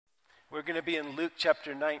We're going to be in Luke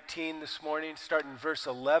chapter 19 this morning, starting verse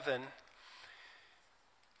 11.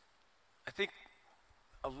 I think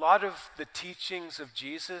a lot of the teachings of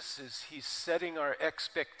Jesus is he's setting our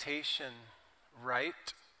expectation right.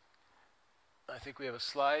 I think we have a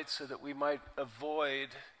slide so that we might avoid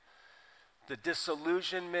the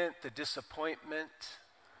disillusionment, the disappointment,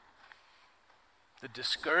 the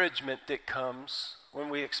discouragement that comes when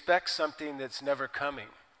we expect something that's never coming.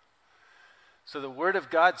 So the Word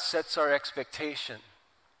of God sets our expectation.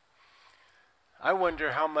 I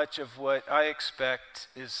wonder how much of what I expect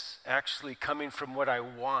is actually coming from what I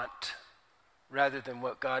want rather than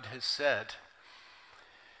what God has said.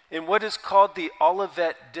 In what is called the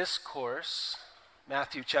Olivet Discourse,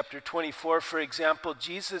 Matthew chapter 24, for example,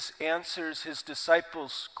 Jesus answers his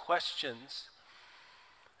disciples' questions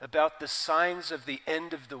about the signs of the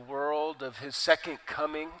end of the world, of his second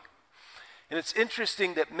coming. And it's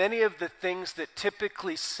interesting that many of the things that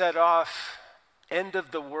typically set off end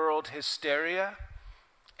of the world hysteria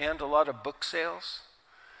and a lot of book sales,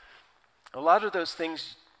 a lot of those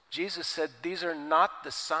things, Jesus said, these are not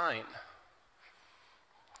the sign.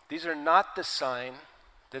 These are not the sign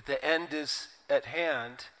that the end is at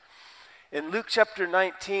hand. In Luke chapter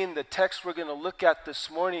 19, the text we're going to look at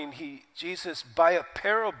this morning, Jesus, by a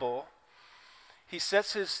parable, he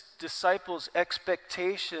sets his disciples'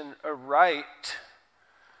 expectation aright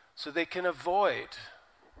so they can avoid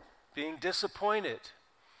being disappointed.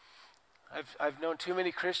 I've known too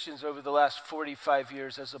many Christians over the last 45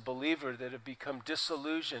 years as a believer that have become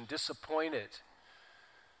disillusioned, disappointed,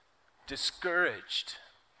 discouraged.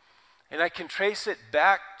 And I can trace it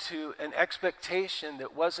back to an expectation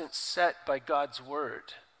that wasn't set by God's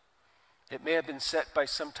word. It may have been set by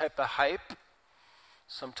some type of hype,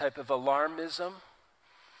 some type of alarmism.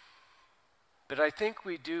 But I think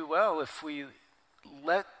we do well if we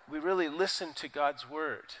really listen to God's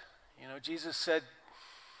word. You know, Jesus said,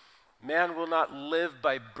 man will not live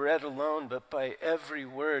by bread alone, but by every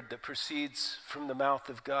word that proceeds from the mouth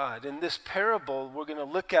of God. In this parable we're going to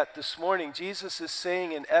look at this morning, Jesus is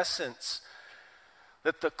saying in essence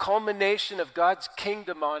that the culmination of God's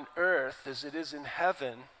kingdom on earth as it is in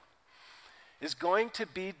heaven is going to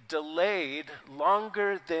be delayed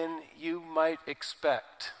longer than you might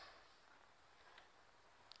expect.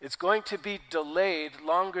 It's going to be delayed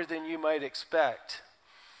longer than you might expect.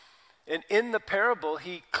 And in the parable,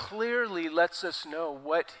 he clearly lets us know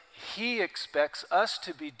what he expects us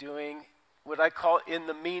to be doing, what I call in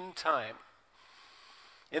the meantime,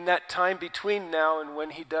 in that time between now and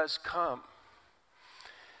when he does come.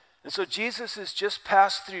 And so Jesus has just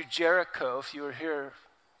passed through Jericho. If you were here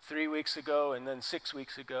 3 weeks ago and then 6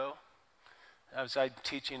 weeks ago, as I'm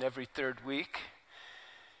teaching every third week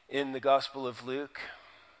in the Gospel of Luke.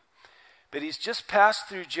 But he's just passed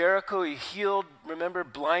through Jericho. He healed, remember,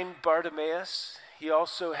 blind Bartimaeus. He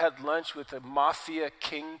also had lunch with a mafia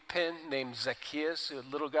kingpin named Zacchaeus, a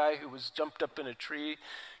little guy who was jumped up in a tree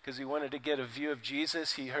because he wanted to get a view of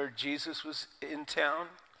Jesus. He heard Jesus was in town.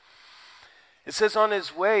 It says on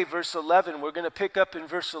his way, verse 11, we're going to pick up in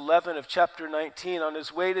verse 11 of chapter 19. On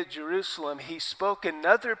his way to Jerusalem, he spoke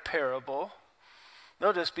another parable.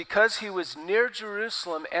 Notice, because he was near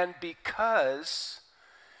Jerusalem and because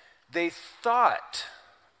they thought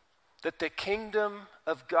that the kingdom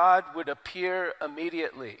of God would appear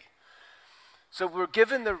immediately. So we're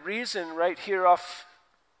given the reason right here off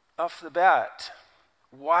the bat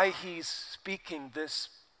why he's speaking this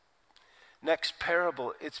next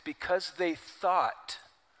parable. It's because they thought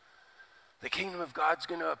the kingdom of God's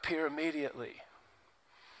going to appear immediately.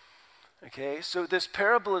 Okay, so this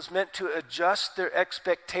parable is meant to adjust their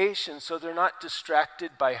expectations so they're not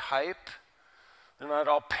distracted by hype. They're not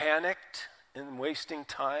all panicked and wasting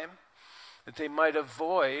time, that they might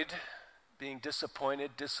avoid being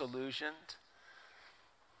disappointed, disillusioned,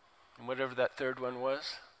 and whatever that third one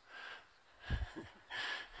was.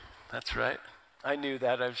 That's right. I knew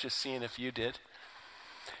that. I was just seeing if you did.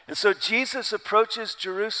 And so Jesus approaches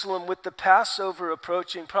Jerusalem with the Passover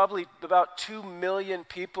approaching. Probably about 2 million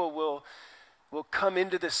people will come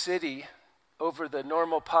into the city over the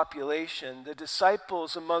normal population. The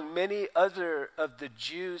disciples, among many other of the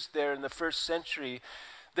Jews there in the first century,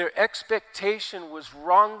 their expectation was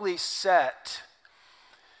wrongly set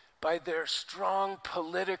by their strong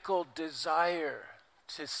political desire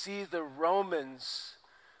to see the Romans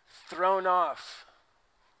thrown off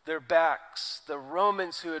their backs. The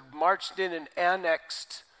Romans who had marched in and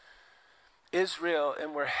annexed Israel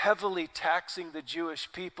and were heavily taxing the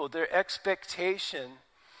Jewish people. Their expectation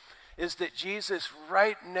is that Jesus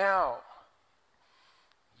right now,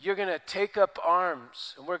 you're going to take up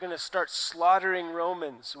arms, and we're going to start slaughtering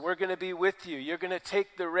Romans. We're going to be with you. You're going to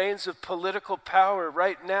take the reins of political power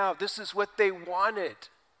right now. This is what they wanted.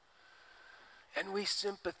 And we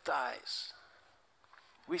sympathize.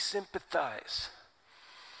 We sympathize.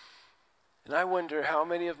 And I wonder how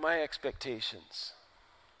many of my expectations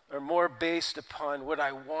are more based upon what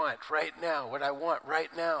I want right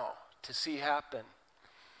now to see happen,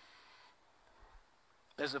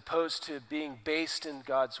 as opposed to being based in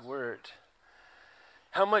God's word.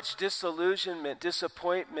 How much disillusionment,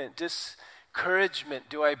 disappointment, discouragement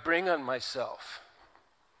do I bring on myself?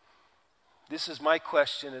 This is my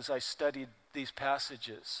question as I studied these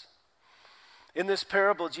passages. In this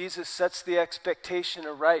parable, Jesus sets the expectation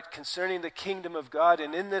aright concerning the kingdom of God,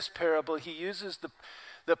 and in this parable, he uses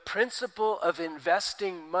the principle of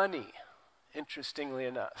investing money, interestingly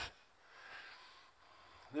enough.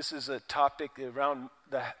 This is a topic around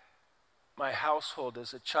my household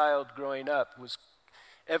as a child growing up. Was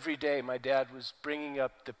every day my dad was bringing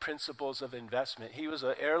up the principles of investment. He was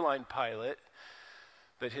an airline pilot,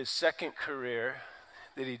 but his second career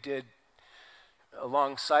that he did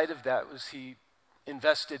alongside of that was he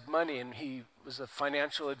invested money, and he was a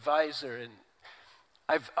financial advisor. And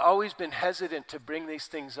I've always been hesitant to bring these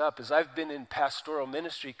things up as I've been in pastoral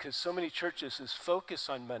ministry, because so many churches is focus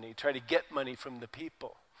on money, try to get money from the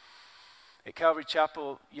people. At Calvary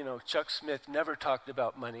Chapel, Chuck Smith never talked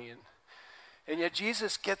about money, and yet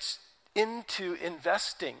Jesus gets into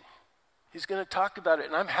investing. He's going to talk about it,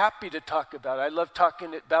 and I'm happy to talk about it. I love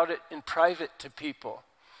talking about it in private to people.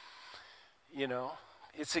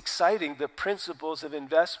 It's exciting, the principles of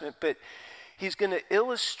investment, but he's going to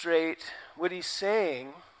illustrate what he's saying,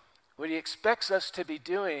 what he expects us to be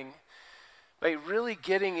doing, by really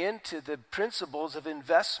getting into the principles of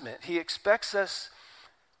investment. He expects us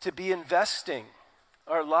to be investing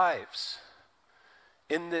our lives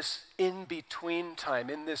in this in-between time,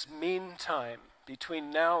 in this meantime, between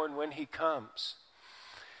now and when he comes.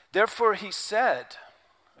 Therefore he said,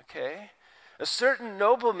 a certain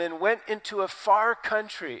nobleman went into a far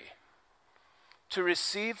country to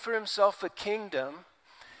receive for himself a kingdom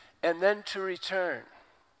and then to return.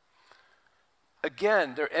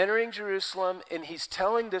 Again, they're entering Jerusalem, and he's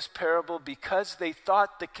telling this parable because they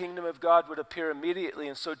thought the kingdom of God would appear immediately.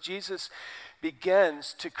 And so Jesus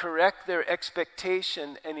begins to correct their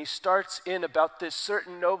expectation, and he starts in about this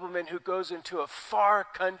certain nobleman who goes into a far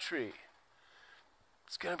country.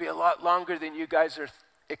 It's going to be a lot longer than you guys are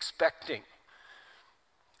expecting,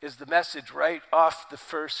 is the message right off the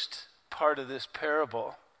first part of this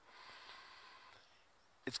parable.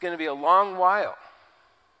 It's going to be a long while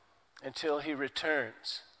until he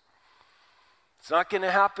returns. It's not going to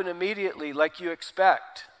happen immediately like you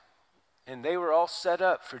expect. And they were all set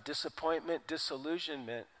up for disappointment,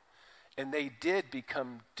 disillusionment, and they did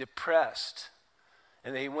become depressed.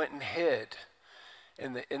 And they went and hid.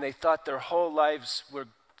 And they thought their whole lives were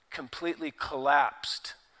completely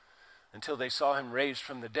collapsed until they saw him raised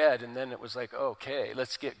from the dead. And then it was like, okay,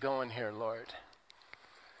 let's get going here, Lord.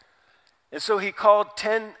 And so he called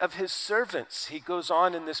 10 of his servants. He goes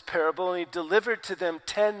on in this parable, and he delivered to them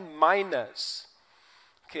 10 minas.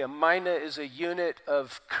 A mina is a unit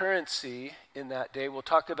of currency in that day. We'll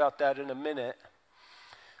talk about that in a minute.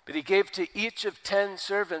 But he gave to each of 10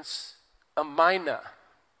 servants a mina.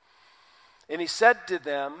 And he said to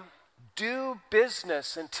them, do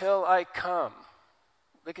business until I come.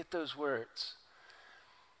 Look at those words.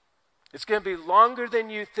 It's going to be longer than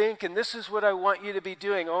you think, and this is what I want you to be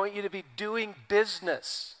doing. I want you to be doing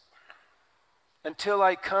business until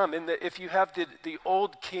I come. If you have the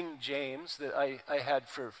old King James that I had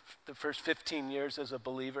for the first 15 years as a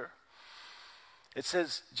believer, it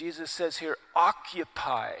says, Jesus says here,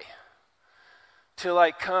 occupy till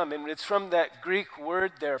I come. And it's from that Greek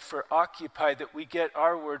word there for occupy that we get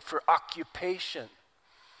our word for occupation.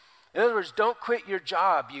 In other words, don't quit your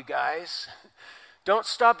job, you guys. Don't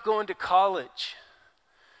stop going to college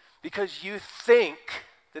because you think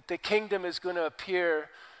that the kingdom is going to appear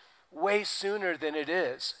way sooner than it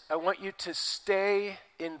is. I want you to stay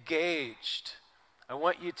engaged. I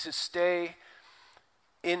want you to stay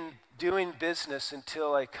in doing business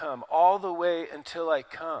until I come, all the way until I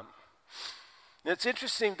come. And it's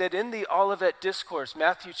interesting that in the Olivet Discourse,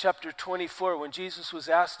 Matthew chapter 24, when Jesus was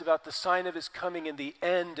asked about the sign of his coming and the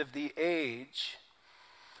end of the age,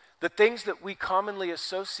 the things that we commonly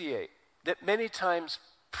associate, that many times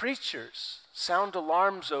preachers sound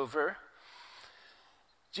alarms over,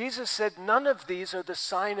 Jesus said, none of these are the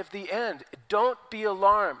sign of the end. Don't be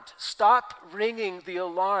alarmed. Stop ringing the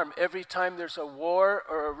alarm every time there's a war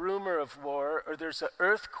or a rumor of war or there's an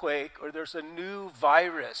earthquake or there's a new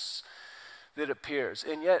virus. that appears.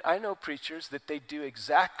 And yet I know preachers that they do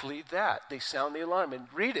exactly that. They sound the alarm. And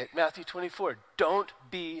read it, Matthew 24. Don't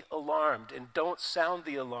be alarmed and don't sound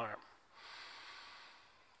the alarm.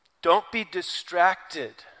 Don't be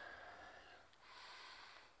distracted.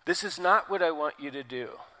 This is not what I want you to do.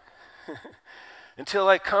 Until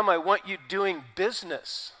I come, I want you doing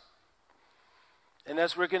business. And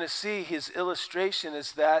as we're going to see, his illustration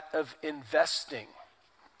is that of investing.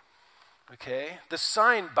 Okay? The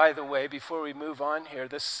sign, by the way, before we move on here,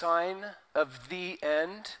 the sign of the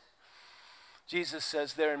end, Jesus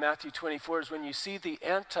says there in Matthew 24, is when you see the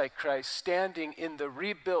Antichrist standing in the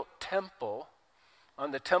rebuilt temple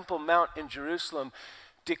on the Temple Mount in Jerusalem,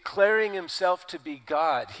 declaring himself to be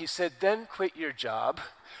God. He said, then quit your job,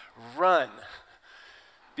 run,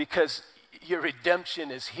 because your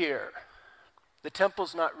redemption is here. The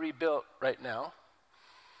temple's not rebuilt right now.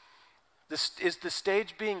 Is the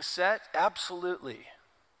stage being set? Absolutely.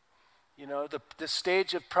 You know, the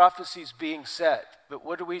stage of prophecy is being set. But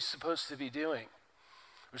what are we supposed to be doing?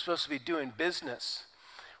 We're supposed to be doing business.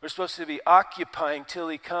 We're supposed to be occupying till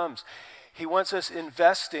he comes. He wants us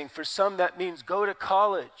investing. For some, that means go to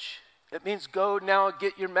college. It means go now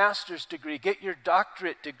get your master's degree, get your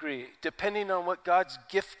doctorate degree, depending on what God's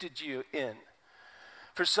gifted you in.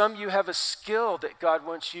 For some, you have a skill that God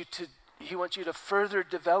wants you to, he wants you to further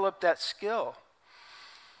develop that skill.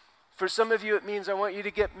 For some of you, it means I want you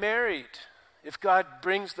to get married if God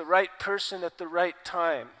brings the right person at the right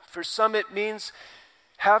time. For some, it means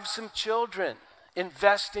have some children.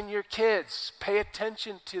 Invest in your kids. Pay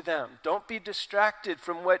attention to them. Don't be distracted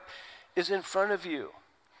from what is in front of you.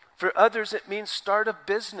 For others, it means start a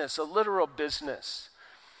business, a literal business.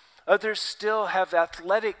 Others still have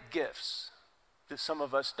athletic gifts that some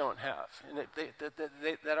of us don't have. And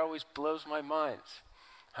that always blows my mind,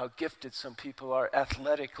 how gifted some people are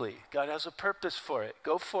athletically. God has a purpose for it.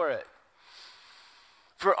 Go for it.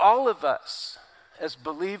 For all of us as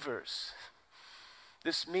believers,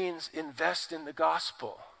 this means invest in the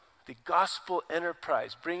gospel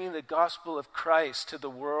enterprise, bringing the gospel of Christ to the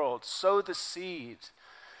world. Sow the seed.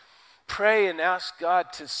 Pray and ask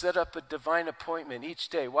God to set up a divine appointment each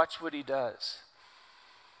day. Watch what he does.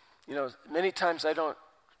 You know, many times I don't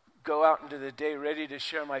go out into the day ready to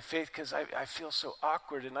share my faith because I feel so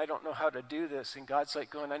awkward and I don't know how to do this. And God's like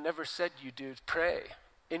going, I never said you do. Pray.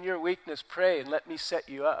 In your weakness, pray and let me set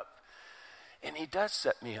you up. And he does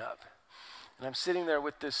set me up. And I'm sitting there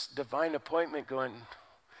with this divine appointment going,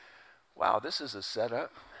 wow, this is a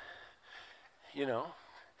setup. You know,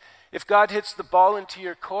 if God hits the ball into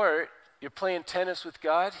your court, you're playing tennis with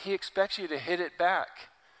God, he expects you to hit it back.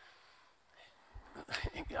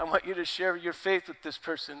 I want you to share your faith with this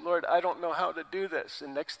person. Lord, I don't know how to do this.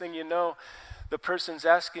 And next thing you know, the person's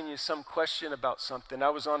asking you some question about something. I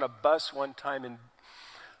was on a bus one time in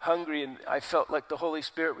Hungary, and I felt like the Holy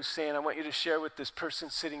Spirit was saying, I want you to share with this person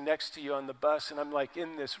sitting next to you on the bus. And I'm like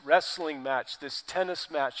in this wrestling match, this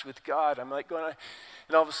tennis match with God. I'm like going,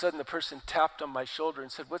 and all of a sudden the person tapped on my shoulder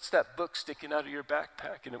and said, what's that book sticking out of your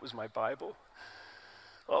backpack? And it was my Bible.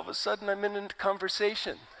 All of a sudden I'm in a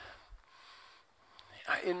conversation.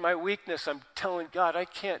 In my weakness, I'm telling God, I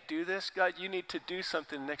can't do this. God, you need to do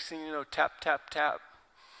something. Next thing you know, tap, tap, tap.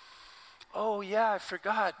 Oh yeah, I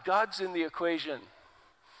forgot. God's in the equation.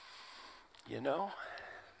 You know?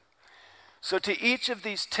 So to each of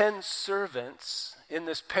these 10 servants in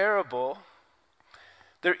this parable,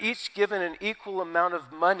 they're each given an equal amount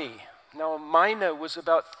of money. Now a mina was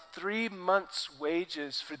about 3 months'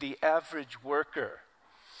 wages for the average worker.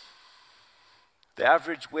 The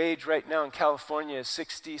average wage right now in California is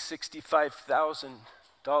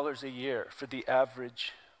 $65,000 a year for the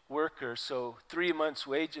average worker. So 3 months'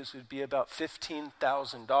 wages would be about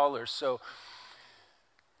 $15,000. So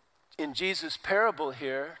in Jesus' parable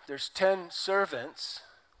here, there's 10 servants.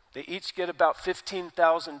 They each get about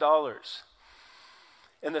 $15,000.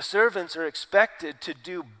 And the servants are expected to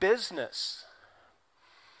do business,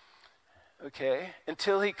 okay,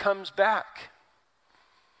 until he comes back.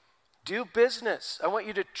 Do business. I want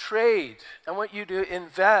you to trade. I want you to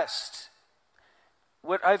invest.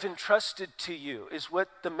 What I've entrusted to you is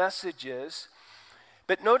what the message is.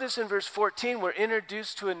 But notice in verse 14, we're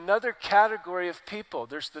introduced to another category of people.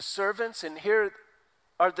 There's the servants, and here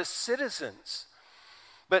are the citizens.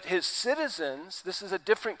 But his citizens, this is a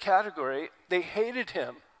different category, they hated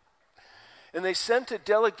him. And they sent a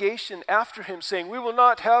delegation after him saying, we will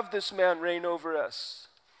not have this man reign over us.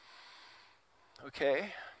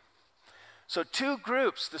 Okay? So 2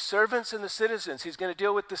 groups, the servants and the citizens. He's going to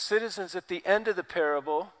deal with the citizens at the end of the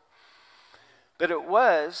parable. But it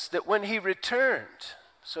was that when he returned,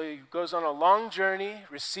 So he goes on a long journey,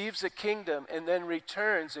 receives a kingdom, and then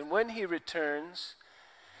returns. And when he returns,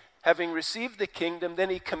 having received the kingdom, then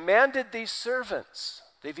he commanded these servants.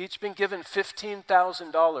 They've each been given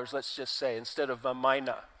 $15,000, let's just say, instead of a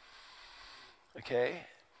mina. Okay?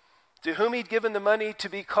 To whom he'd given the money to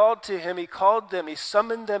be called to him, he called them, he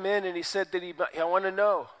summoned them in, and he said that I want to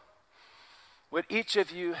know what each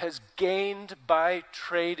of you has gained by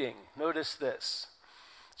trading. Notice this.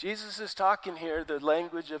 Jesus is talking here the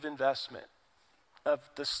language of investment, of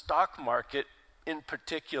the stock market in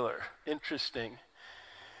particular. Interesting.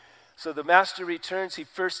 So the master returns. He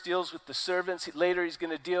first deals with the servants. Later he's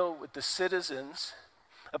going to deal with the citizens.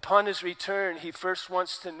 Upon his return, he first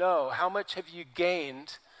wants to know, how much have you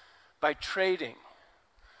gained by trading,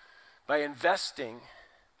 by investing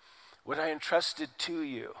what I entrusted to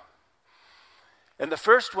you? And the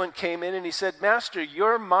first one came in and he said, Master,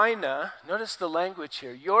 your mina, notice the language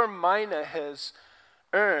here, your mina has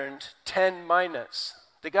earned 10 minas.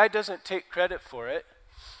 The guy doesn't take credit for it.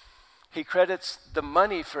 He credits the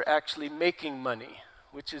money for actually making money,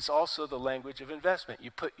 which is also the language of investment.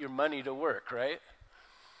 You put your money to work, right?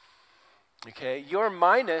 Okay, your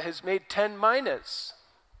mina has made 10 minas,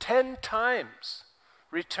 10 times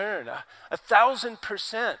return,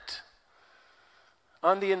 1,000%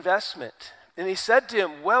 on the investment. And he said to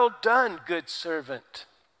him, well done, good servant.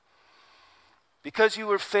 Because you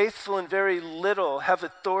were faithful in very little, have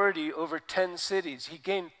authority over 10 cities. He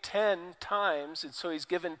gained 10 times, and so he's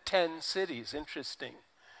given 10 cities. Interesting.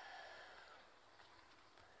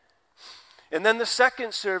 And then the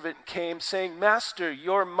second servant came saying, Master,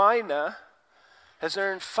 your mina has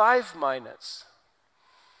earned 5 minas.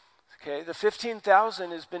 Okay, the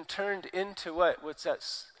 15,000 has been turned into what? What's that?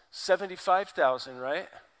 75,000, right?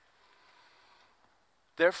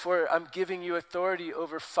 Therefore, I'm giving you authority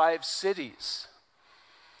over 5 cities.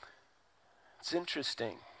 It's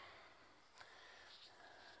interesting.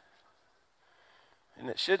 And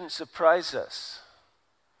it shouldn't surprise us,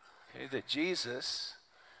 okay, that Jesus,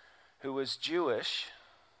 who was Jewish,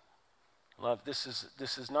 this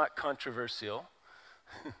is not controversial,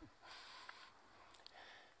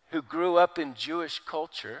 who grew up in Jewish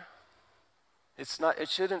culture, it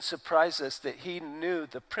shouldn't surprise us that he knew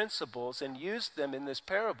the principles and used them in this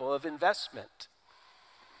parable of investment.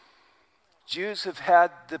 Jews have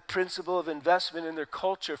had the principle of investment in their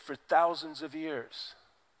culture for thousands of years.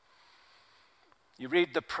 You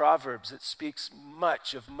read the Proverbs, it speaks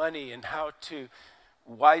much of money and how to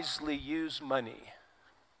wisely use money.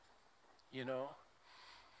 You know?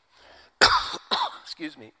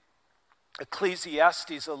 Excuse me.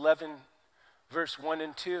 Ecclesiastes 11, verse 1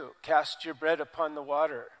 and 2. Cast your bread upon the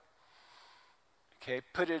water. Okay,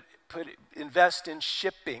 invest in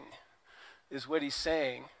shipping, is what he's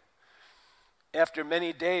saying. After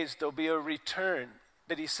many days, there'll be a return.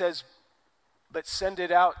 But he says, but send it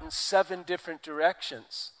out in 7 different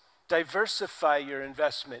directions. Diversify your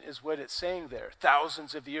investment is what it's saying there.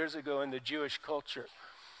 Thousands of years ago in the Jewish culture.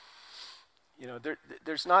 You know,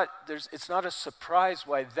 it's not a surprise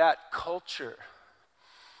why that culture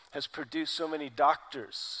has produced so many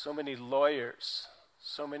doctors, so many lawyers,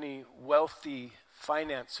 so many wealthy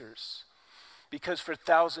financiers. Because for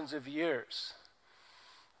thousands of years,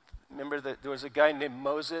 remember that there was a guy named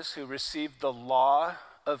Moses who received the law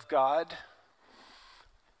of God,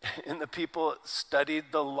 and the people studied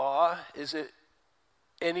the law. Is it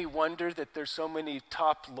any wonder that there's so many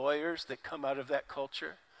top lawyers that come out of that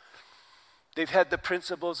culture? They've had the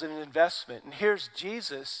principles of investment. And here's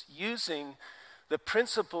Jesus using the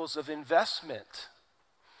principles of investment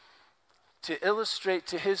to illustrate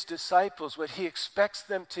to his disciples what he expects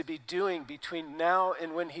them to be doing between now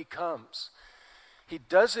and when he comes. He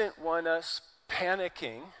doesn't want us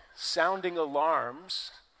panicking, sounding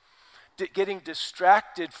alarms, getting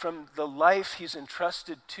distracted from the life he's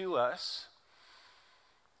entrusted to us.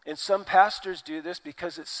 And some pastors do this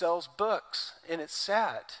because it sells books, and it's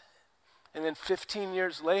sad. And then 15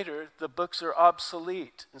 years later, the books are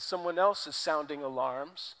obsolete, and someone else is sounding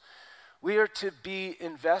alarms. We are to be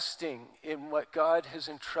investing in what God has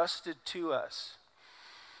entrusted to us.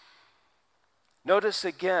 Notice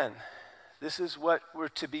again, this is what we're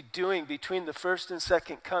to be doing between the first and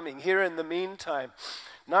second coming. Here in the meantime,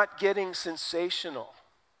 not getting sensational.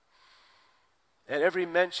 At every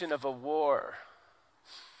mention of a war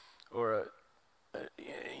or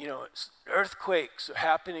earthquakes are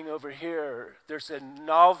happening over here. There's a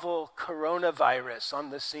novel coronavirus on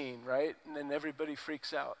the scene, right? And then everybody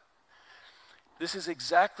freaks out. This is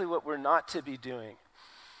exactly what we're not to be doing.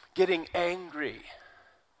 Getting angry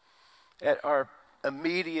at our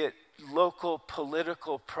immediate local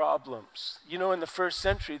political problems. You know, in the first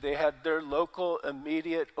century, they had their local,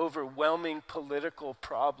 immediate, overwhelming political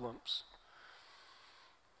problems.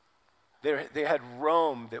 They had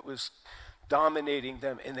Rome that was dominating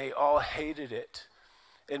them, and they all hated it.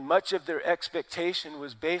 And much of their expectation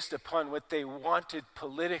was based upon what they wanted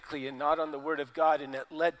politically and not on the Word of God, and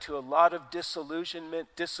it led to a lot of disillusionment,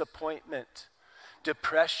 disappointment,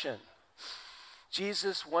 depression.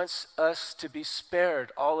 Jesus wants us to be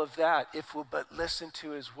spared all of that if we'll but listen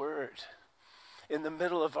to his word in the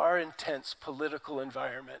middle of our intense political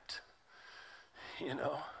environment. You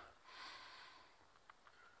know,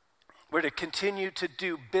 we're to continue to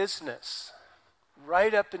do business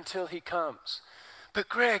right up until he comes. But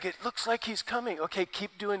Greg, it looks like he's coming. Okay,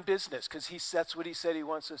 keep doing business because that's what he said he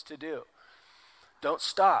wants us to do. Don't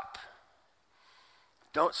stop.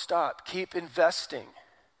 Don't stop. Keep investing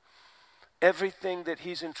everything that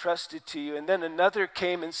he's entrusted to you. And then another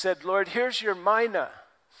came and said, Lord, here's your mina.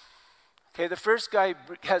 Okay, the first guy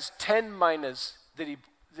has 10 minas that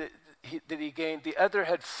he gained. The other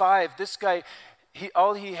had 5. This guy,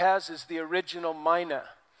 all he has is the original mina.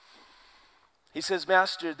 He says,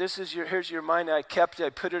 Master, here's your mina. I kept it. I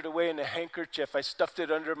put it away in a handkerchief. I stuffed it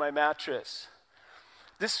under my mattress.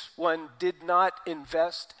 This one did not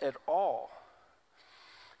invest at all.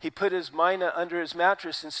 He put his mina under his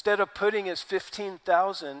mattress. Instead of putting his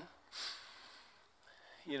 $15,000,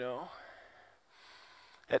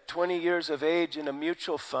 at 20 years of age in a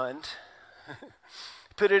mutual fund,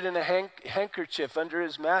 put it in a handkerchief under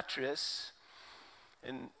his mattress.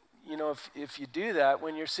 And, if you do that,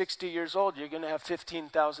 when you're 60 years old, you're going to have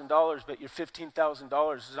 $15,000, but your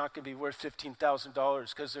 $15,000 is not going to be worth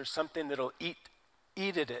 $15,000 because there's something that'll eat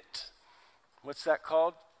at it. What's that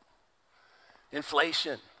called?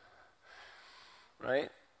 Inflation. Right?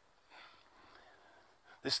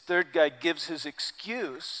 This third guy gives his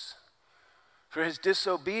excuse for his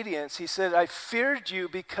disobedience. He said, I feared you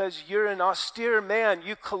because you're an austere man.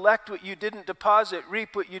 You collect what you didn't deposit,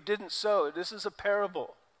 reap what you didn't sow. This is a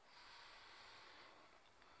parable.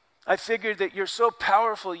 I figured that you're so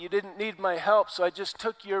powerful you didn't need my help, so I just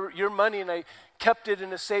took your money and I kept it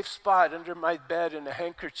in a safe spot under my bed in a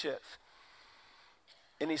handkerchief.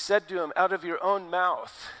 And he said to him, out of your own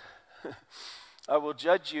mouth, I will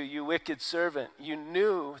judge you, you wicked servant. You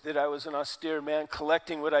knew that I was an austere man,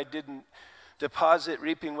 collecting what I didn't deposit,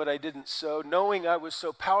 reaping what I didn't sow. Knowing I was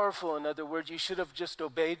so powerful, in other words, you should have just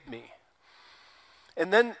obeyed me.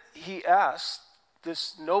 And then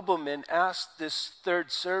this nobleman asked this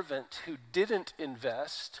third servant who didn't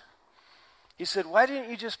invest, he said, why didn't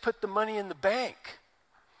you just put the money in the bank?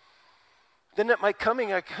 Then at my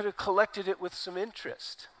coming, I could have collected it with some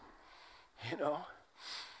interest.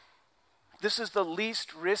 This is the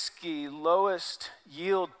least risky, lowest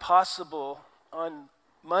yield possible on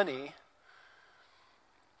money,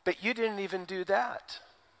 but you didn't even do that.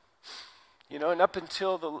 And up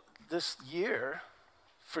until this year,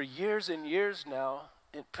 for years and years now,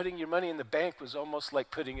 putting your money in the bank was almost like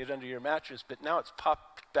putting it under your mattress, but now it's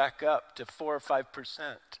popped back up to 4 or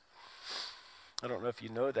 5%. I don't know if you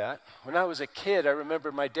know that. When I was a kid, I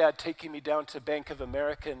remember my dad taking me down to Bank of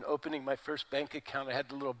America and opening my first bank account. I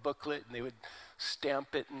had a little booklet, and they would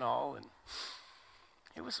stamp it and all.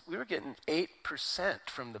 And we were getting 8%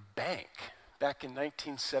 from the bank back in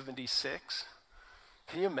 1976.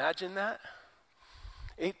 Can you imagine that?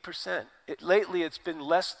 8%. Lately, it's been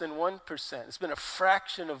less than 1%. It's been a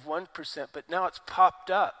fraction of 1%, but now it's popped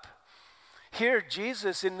up. Here,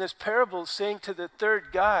 Jesus in this parable is saying to the third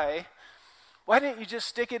guy, why didn't you just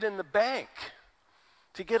stick it in the bank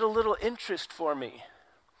to get a little interest for me?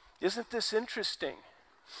 Isn't this interesting?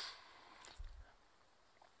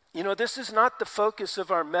 This is not the focus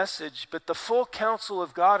of our message, but the full counsel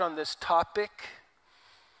of God on this topic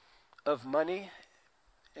of money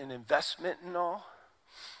and investment and all.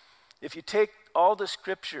 If you take all the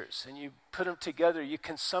scriptures and you put them together, you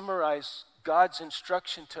can summarize God's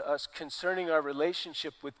instruction to us concerning our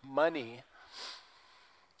relationship with money.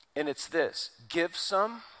 And it's this: give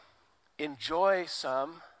some, enjoy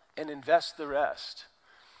some, and invest the rest.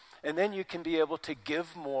 And then you can be able to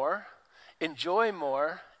give more, enjoy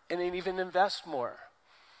more, and then even invest more.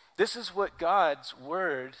 This is what God's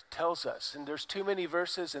word tells us. And there's too many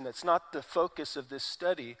verses, and it's not the focus of this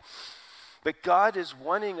study. But God is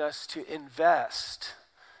wanting us to invest,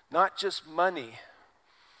 not just money,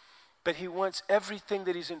 but he wants everything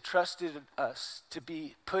that he's entrusted us to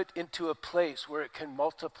be put into a place where it can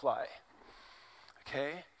multiply.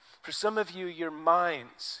 Okay? For some of you, your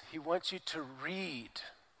minds, he wants you to read,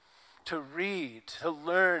 to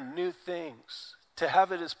learn new things, to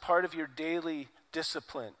have it as part of your daily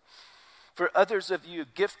discipline. For others of you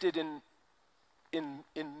gifted in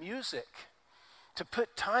music, to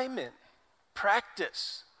put time in,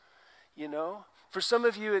 practice, you know. For some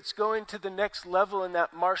of you, it's going to the next level in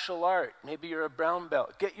that martial art. Maybe you're a brown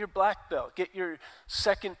belt. Get your black belt. Get your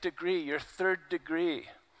second degree, your third degree.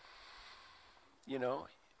 You know,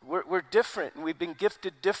 we're different, and we've been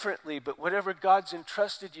gifted differently, but whatever God's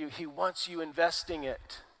entrusted you, he wants you investing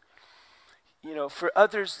it. You know, for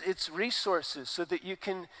others, it's resources so that you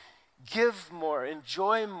can give more,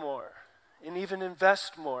 enjoy more, and even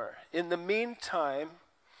invest more. In the meantime,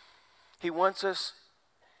 he wants us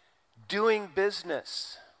doing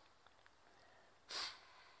business.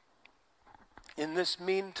 In this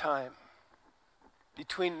meantime,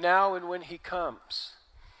 between now and when he comes,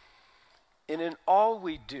 and in all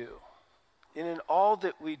we do, and in all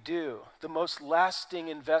that we do, the most lasting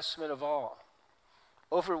investment of all,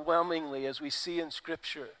 overwhelmingly, as we see in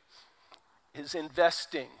Scripture, is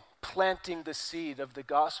investing, planting the seed of the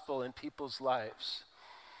gospel in people's lives.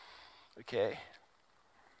 Okay?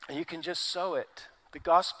 And you can just sow it. The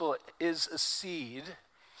gospel is a seed,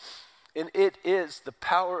 and it is the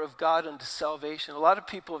power of God unto salvation. A lot of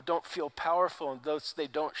people don't feel powerful, and those they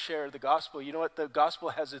don't share the gospel. You know what? The gospel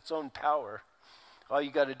has its own power. All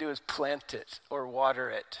you got to do is plant it or water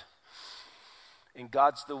it. And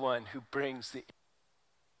God's the one who brings the...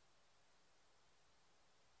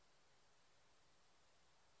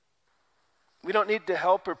 We don't need to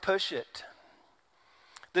help or push it.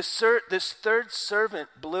 This third servant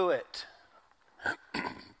blew it.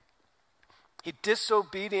 He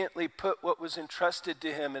disobediently put what was entrusted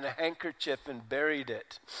to him in a handkerchief and buried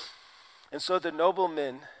it. And so the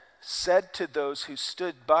nobleman said to those who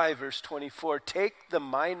stood by, verse 24, "Take the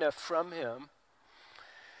mina from him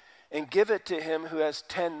and give it to him who has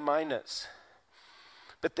 10 minas."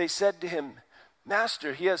 But they said to him,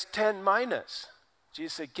 "Master, he has 10 minas."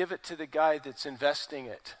 Jesus said, "Give it to the guy that's investing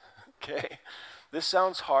it." Okay? This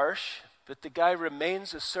sounds harsh, but the guy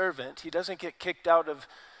remains a servant. He doesn't get kicked out of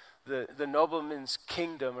the nobleman's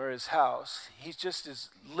kingdom or his house. He just has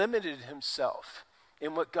limited himself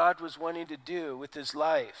in what God was wanting to do with his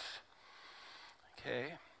life.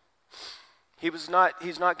 Okay? He's not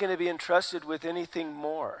going to be entrusted with anything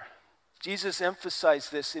more. Jesus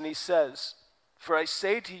emphasized this, and he says, "For I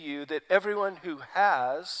say to you that everyone who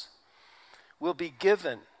has will be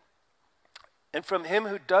given, and from him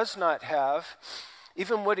who does not have,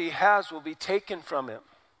 even what he has will be taken from him."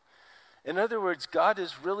 In other words, God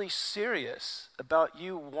is really serious about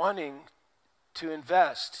you wanting to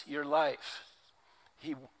invest your life,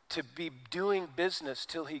 to be doing business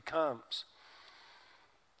till he comes.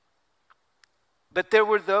 "But there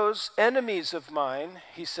were those enemies of mine,"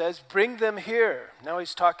 he says, "bring them here." Now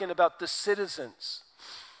he's talking about the citizens.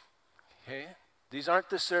 Okay? These aren't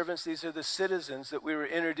the servants, these are the citizens that we were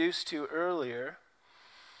introduced to earlier.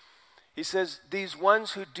 He says, "These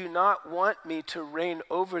ones who do not want me to reign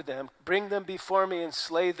over them, bring them before me and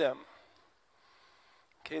slay them."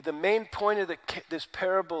 Okay, the main point of this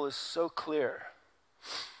parable is so clear.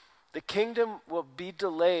 The kingdom will be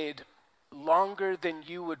delayed longer than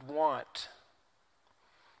you would want.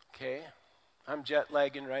 Okay, I'm jet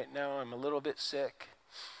lagging right now. I'm a little bit sick.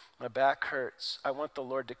 My back hurts. I want the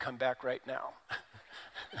Lord to come back right now.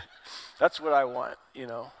 That's what I want, you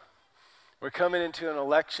know. We're coming into an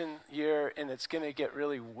election year, and it's going to get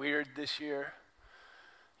really weird this year.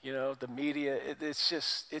 You know, the media, it's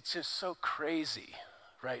just so crazy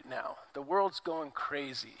right now. The world's going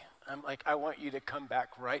crazy. I'm like, I want you to come back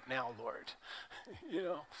right now, Lord. You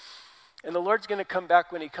know. And the Lord's going to come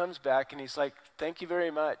back when he comes back, and he's like, "Thank you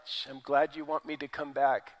very much. I'm glad you want me to come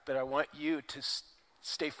back, but I want you to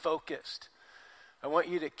stay focused. I want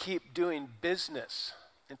you to keep doing business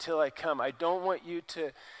until I come. I don't want you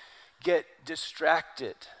to get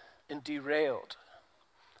distracted and derailed.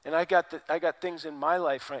 And I got things in my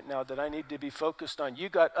life right now that I need to be focused on. You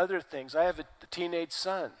got other things. I have a teenage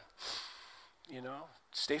son. You know,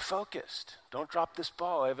 stay focused. Don't drop this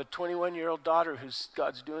ball. I have a 21-year-old daughter who's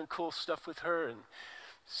God's doing cool stuff with her, and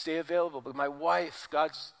stay available. But my wife,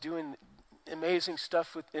 God's doing amazing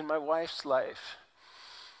stuff in my wife's life.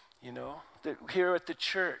 You know, that here at the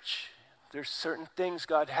church, there's certain things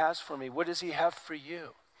God has for me. What does he have for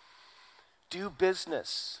you? Do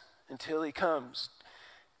business until he comes.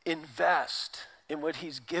 Invest in what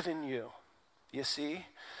he's given you. You see?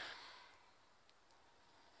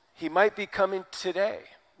 He might be coming today.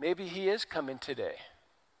 Maybe he is coming today.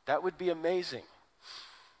 That would be amazing.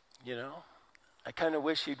 You know? I kind of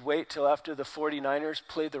wish he'd wait till after the 49ers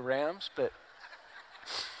play the Rams, but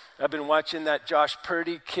I've been watching that Josh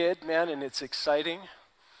Purdy kid, man, and it's exciting.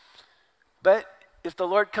 But if the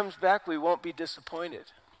Lord comes back, we won't be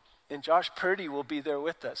disappointed. And Josh Purdy will be there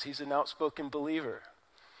with us. He's an outspoken believer.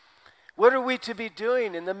 What are we to be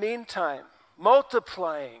doing in the meantime?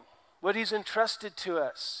 Multiplying what he's entrusted to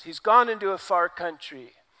us. He's gone into a far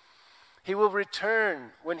country. He will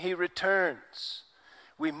return when he returns.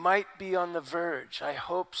 We might be on the verge. I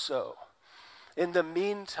hope so. In the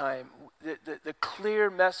meantime, the clear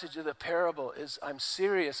message of the parable is I'm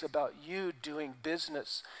serious about you doing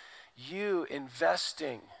business, you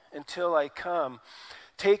investing until I come,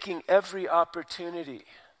 taking every opportunity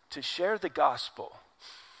to share the gospel.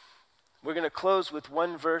 We're going to close with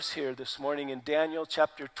one verse here this morning in Daniel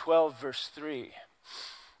chapter 12, verse 3.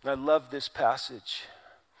 And I love this passage.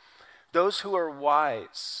 Those who are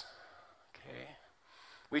wise, okay,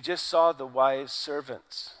 we just saw the wise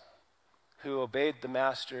servants who obeyed the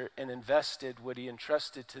master and invested what he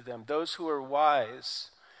entrusted to them. Those who are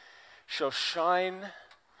wise shall shine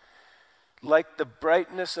like the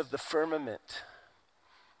brightness of the firmament.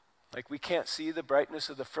 Like we can't see the brightness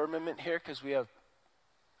of the firmament here because we have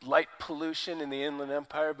light pollution in the Inland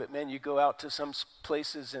Empire, but man, you go out to some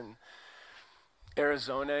places in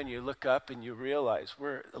Arizona and you look up and you realize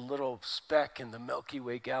we're a little speck in the Milky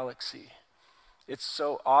Way galaxy. It's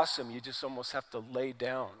so awesome, you just almost have to lay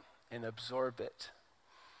down and absorb it.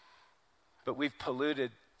 But we've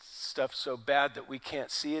polluted stuff so bad that we can't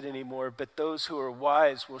see it anymore. But those who are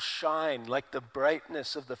wise will shine like the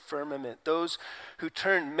brightness of the firmament. Those who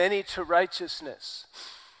turn many to righteousness.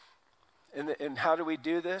 And how do we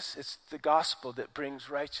do this? It's the gospel that brings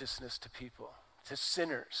righteousness to people, to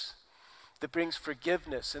sinners, that brings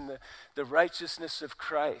forgiveness and the righteousness of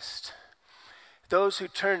Christ. Those who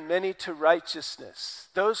turn many to righteousness,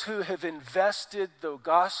 those who have invested the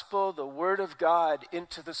gospel, the word of God,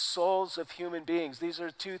 into the souls of human beings. These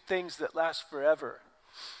are two things that last forever.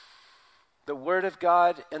 The word of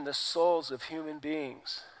God and the souls of human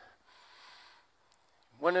beings.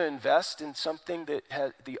 Want to invest in something that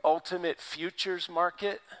has the ultimate futures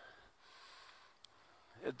market?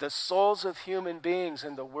 The souls of human beings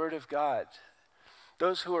and the word of God.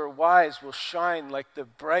 Those who are wise will shine like the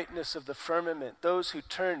brightness of the firmament. Those who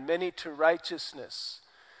turn many to righteousness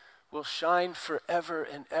will shine forever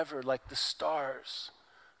and ever like the stars,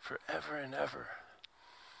 forever and ever.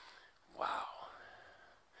 Wow.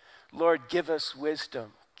 Lord, give us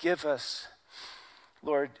wisdom. Give us,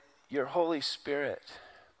 Lord, your Holy Spirit.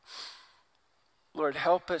 Lord,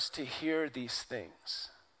 help us to hear these things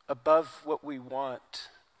above what we want.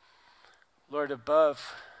 Lord,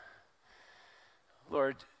 above,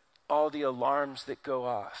 Lord, all the alarms that go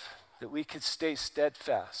off, that we could stay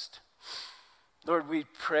steadfast. Lord, we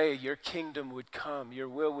pray your kingdom would come, your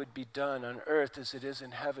will would be done on earth as it is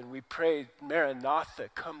in heaven. We pray, Maranatha,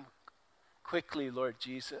 come quickly, Lord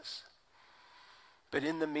Jesus. But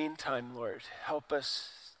in the meantime, Lord, help us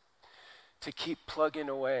to keep plugging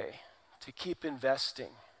away, to keep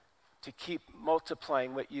investing, to keep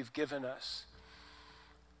multiplying what you've given us.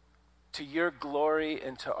 To your glory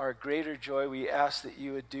and to our greater joy, we ask that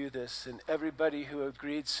you would do this. And everybody who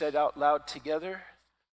agreed said out loud together,